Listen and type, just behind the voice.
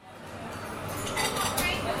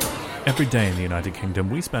Every day in the United Kingdom,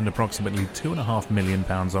 we spend approximately £2.5 million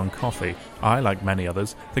on coffee. I, like many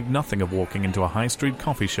others, think nothing of walking into a high street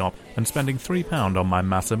coffee shop and spending £3 on my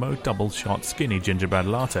Massimo double-shot skinny gingerbread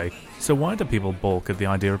latte. So why do people balk at the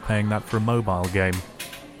idea of paying that for a mobile game?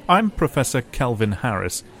 I'm Professor Kelvin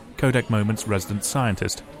Harris, Codec Moments resident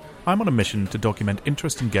scientist. I'm on a mission to document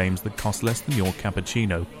interesting games that cost less than your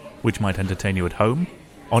cappuccino, which might entertain you at home,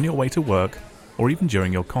 on your way to work, or even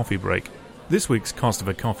during your coffee break. This week's cost of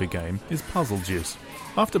a coffee game is Puzzlejuice.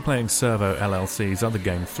 After playing Servo LLC's other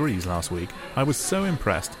game Threes last week, I was so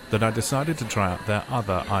impressed that I decided to try out their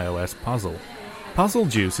other iOS puzzle.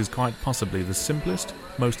 Puzzlejuice is quite possibly the simplest,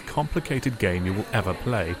 most complicated game you will ever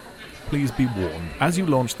play. Please be warned, as you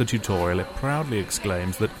launch the tutorial it proudly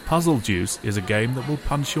exclaims that Puzzlejuice is a game that will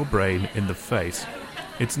punch your brain in the face.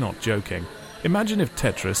 It's not joking. Imagine if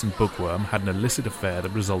Tetris and Bookworm had an illicit affair that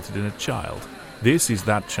resulted in a child. This is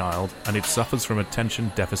that child, and it suffers from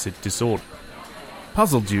attention deficit disorder.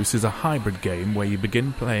 Puzzlejuice is a hybrid game where you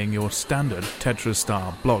begin playing your standard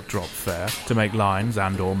Tetris-style block drop fare to make lines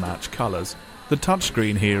and or match colours. The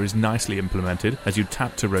touchscreen here is nicely implemented as you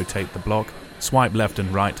tap to rotate the block, swipe left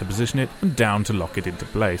and right to position it, and down to lock it into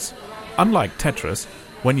place. Unlike Tetris,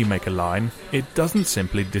 when you make a line, it doesn't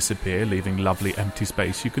simply disappear, leaving lovely empty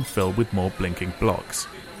space you can fill with more blinking blocks.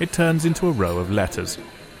 It turns into a row of letters.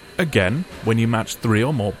 Again, when you match 3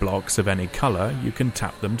 or more blocks of any colour, you can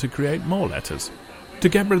tap them to create more letters. To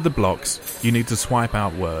get rid of the blocks, you need to swipe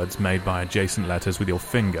out words made by adjacent letters with your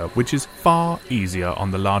finger, which is far easier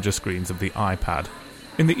on the larger screens of the iPad.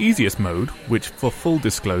 In the easiest mode, which for full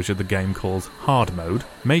disclosure the game calls hard mode,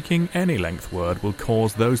 making any length word will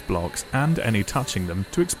cause those blocks and any touching them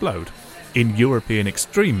to explode. In European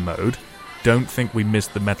Extreme mode, don't think we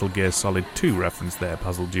missed the Metal Gear Solid 2 reference there,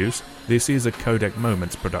 Puzzlejuice. This is a Codec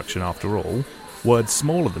Moments production after all. Words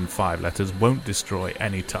smaller than 5 letters won't destroy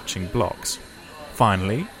any touching blocks.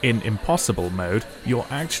 Finally, in Impossible mode, you're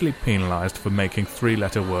actually penalised for making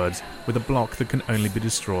 3-letter words with a block that can only be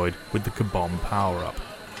destroyed with the Kabomb power-up.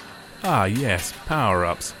 Ah yes,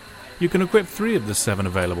 power-ups. You can equip 3 of the 7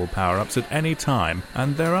 available power-ups at any time,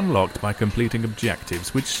 and they're unlocked by completing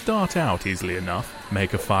objectives which start out easily enough,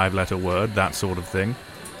 make a 5-letter word, that sort of thing.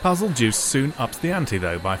 Puzzlejuice soon ups the ante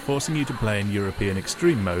though by forcing you to play in European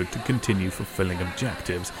Extreme mode to continue fulfilling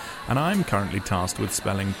objectives, and I'm currently tasked with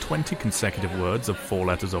spelling 20 consecutive words of 4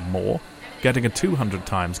 letters or more, getting a 200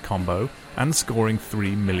 times combo, and scoring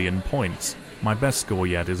 3 million points. My best score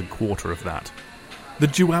yet is a quarter of that. The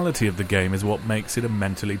duality of the game is what makes it a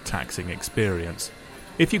mentally taxing experience.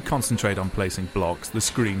 If you concentrate on placing blocks, the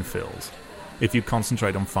screen fills. If you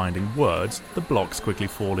concentrate on finding words, the blocks quickly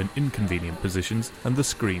fall in inconvenient positions and the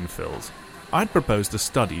screen fills. I'd proposed a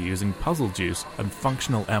study using Puzzlejuice and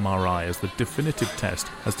functional MRI as the definitive test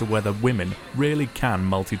as to whether women really can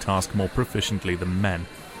multitask more proficiently than men.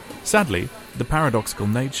 Sadly, the paradoxical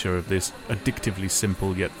nature of this addictively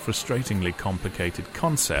simple yet frustratingly complicated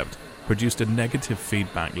concept produced a negative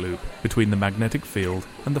feedback loop between the magnetic field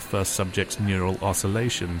and the first subject's neural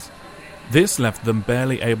oscillations. This left them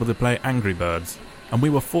barely able to play Angry Birds, and we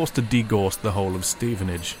were forced to degauss the whole of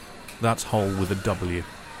Stevenage. That's whole with a W.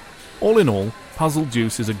 All in all,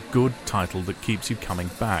 Puzzlejuice is a good title that keeps you coming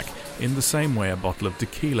back, in the same way a bottle of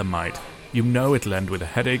tequila might. You know it'll end with a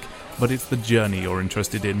headache, but it's the journey you're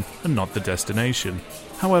interested in and not the destination.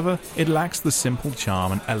 However, it lacks the simple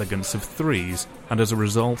charm and elegance of Threes, and as a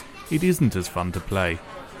result, it isn't as fun to play.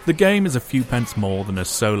 The game is a few pence more than a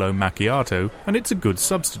solo macchiato, and it's a good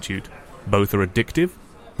substitute. Both are addictive,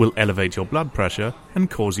 will elevate your blood pressure, and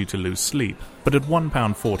cause you to lose sleep. But at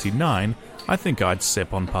 £1.49, I think I'd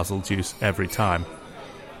sip on Puzzlejuice every time.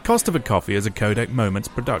 Cost of a Coffee is a Codec Moments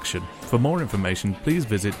production. For more information, please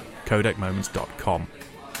visit codecmoments.com.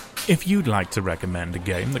 If you'd like to recommend a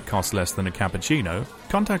game that costs less than a cappuccino,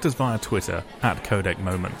 contact us via Twitter @Codec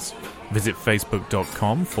Moments. Visit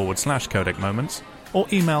facebook.com/Codec Moments or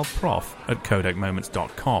email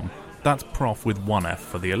prof@codecmoments.com. That's prof with one F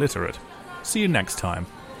for the illiterate. See you next time.